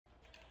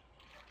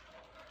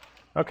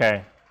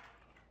Okay.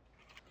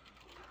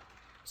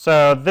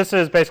 So this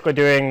is basically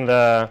doing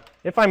the,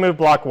 if I move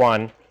block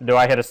 1, do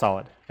I hit a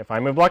solid? If I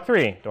move block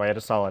 3, do I hit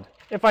a solid?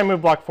 If I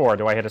move block 4,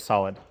 do I hit a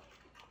solid?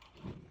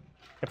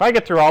 If I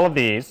get through all of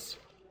these,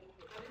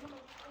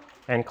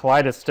 and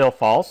collide is still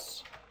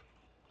false,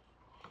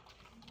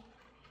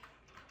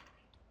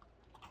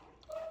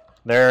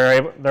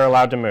 they're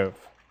allowed to move.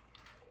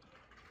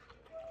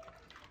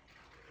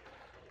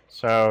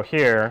 So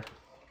here,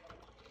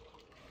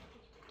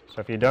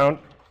 so if you don't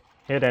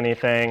hit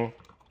anything,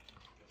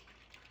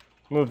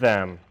 move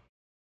them.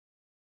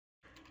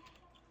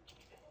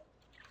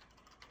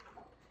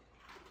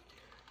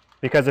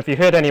 Because if you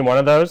hit any one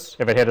of those,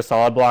 if it hit a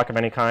solid block of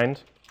any kind,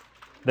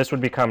 this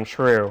would become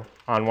true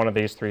on one of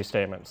these 3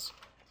 statements.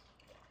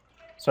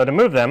 So to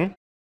move them,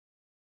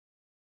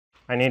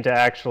 I need to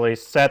actually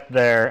set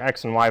their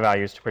x and y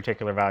values to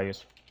particular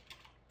values.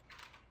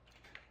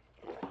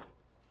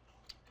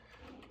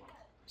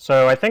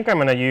 So I think I'm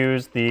going to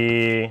use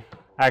the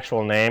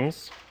actual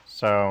names.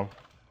 So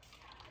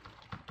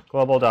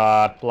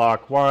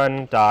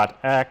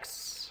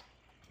global.block1.x.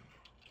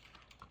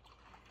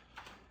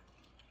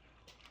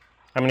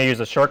 I'm going to use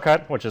a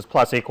shortcut, which is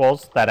plus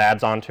equals. That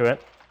adds on to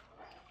it.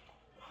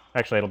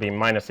 Actually, it'll be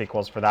minus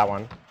equals for that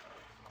one.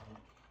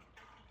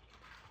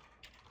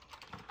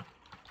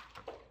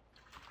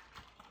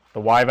 The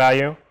y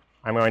value,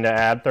 I'm going to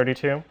add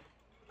 32.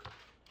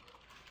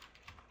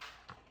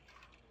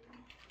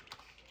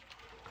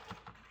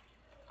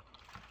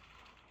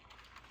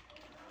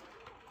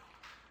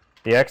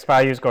 The x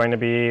value is going to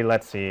be,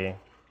 let's see,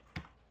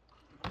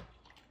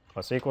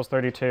 plus equals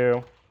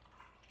 32.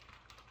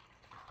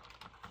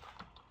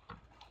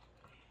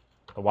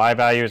 The y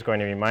value is going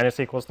to be minus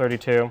equals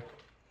 32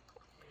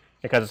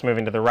 because it's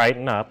moving to the right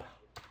and up.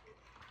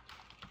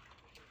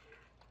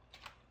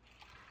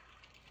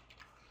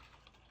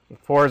 The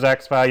 4's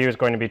x value is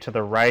going to be to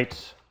the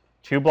right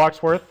 2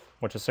 blocks worth,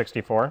 which is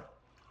 64.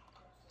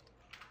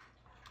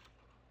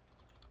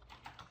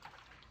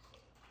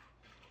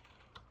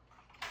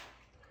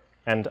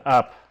 And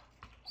up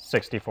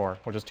 64,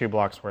 which is 2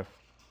 blocks worth.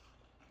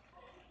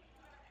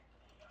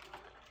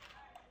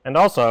 And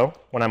also,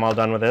 when I'm all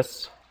done with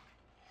this,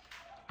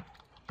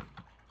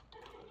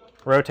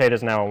 rotate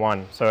is now a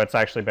 1, so it's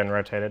actually been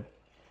rotated.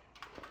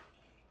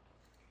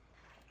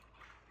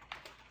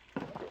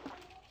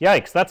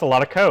 Yikes, that's a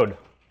lot of code.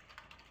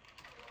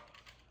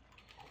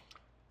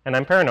 And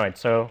I'm paranoid,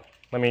 so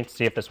let me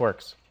see if this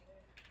works.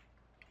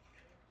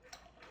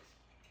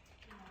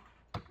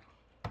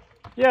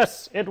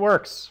 Yes, it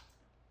works.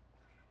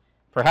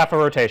 For half a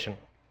rotation.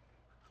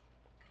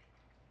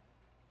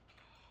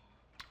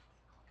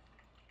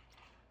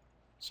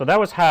 So that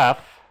was half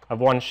of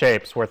one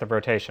shape's worth of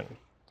rotation.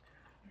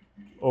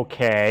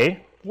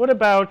 Okay, what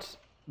about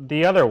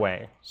the other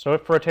way? So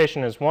if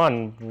rotation is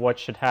 1, what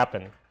should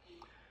happen?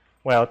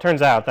 Well, it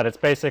turns out that it's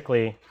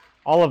basically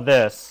all of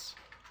this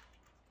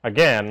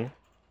again,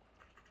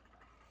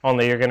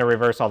 only you're going to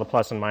reverse all the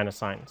plus and minus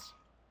signs.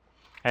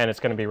 And it's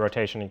going to be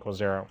rotation equals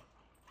 0.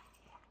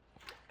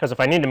 Because if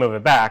I need to move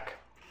it back,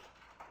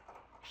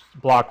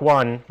 block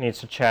 1 needs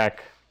to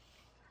check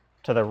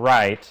to the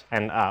right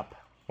and up,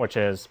 which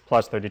is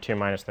plus 32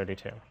 minus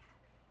 32.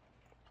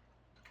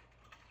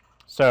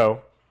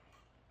 So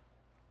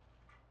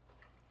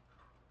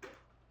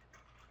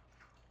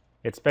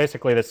it's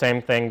basically the same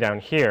thing down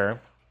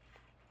here.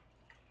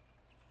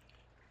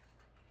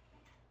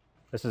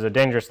 This is a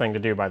dangerous thing to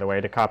do, by the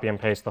way, to copy and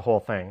paste the whole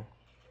thing,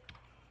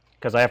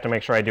 because I have to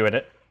make sure I do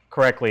it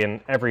correctly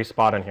in every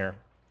spot in here.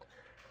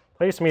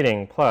 Place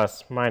meeting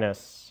plus,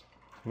 minus,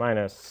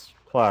 minus,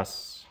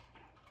 plus,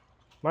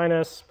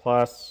 minus,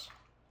 plus.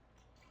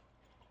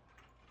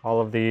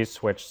 All of these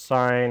switch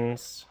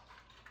signs,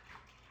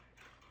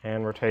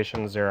 and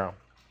rotation 0.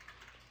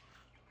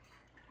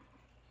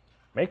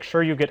 Make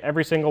sure you get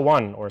every single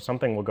one, or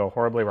something will go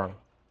horribly wrong.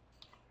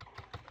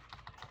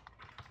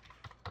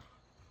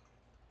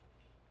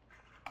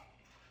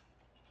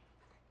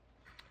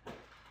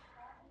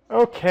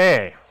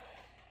 Okay.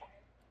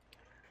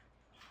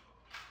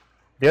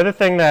 The other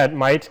thing that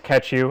might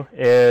catch you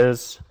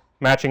is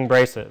matching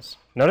braces.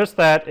 Notice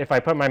that if I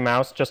put my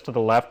mouse just to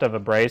the left of a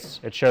brace,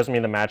 it shows me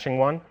the matching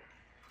one.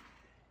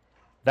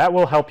 That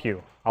will help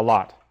you a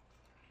lot.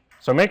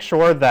 So make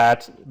sure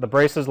that the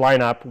braces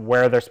line up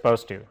where they're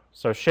supposed to.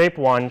 So shape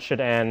 1 should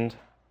end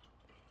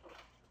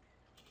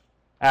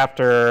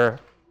after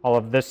all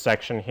of this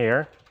section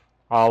here,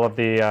 all of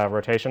the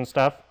rotation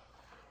stuff.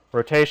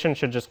 Rotation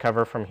should just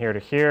cover from here to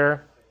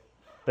here.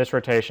 This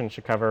rotation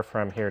should cover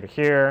from here to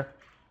here.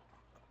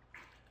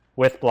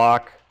 With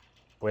block,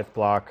 with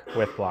block,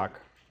 with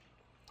block.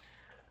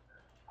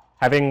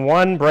 Having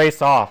one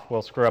brace off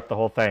will screw up the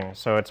whole thing.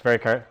 So it's very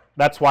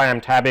that's why I'm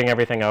tabbing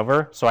everything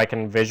over, so I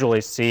can visually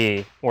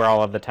see where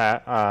all of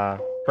the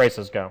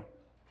braces go.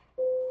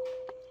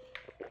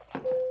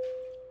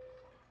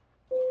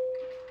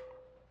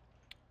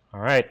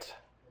 All right.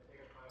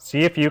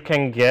 See if you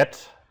can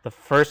get the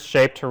first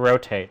shape to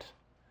rotate.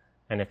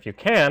 And if you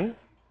can,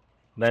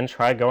 then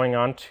try going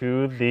on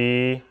to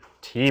the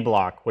T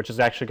block, which is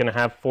actually going to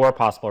have 4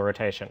 possible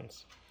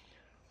rotations.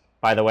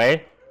 By the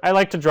way, I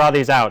like to draw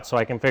these out so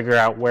I can figure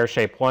out where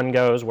shape 1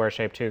 goes, where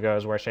shape 2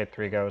 goes, where shape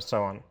 3 goes,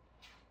 so on.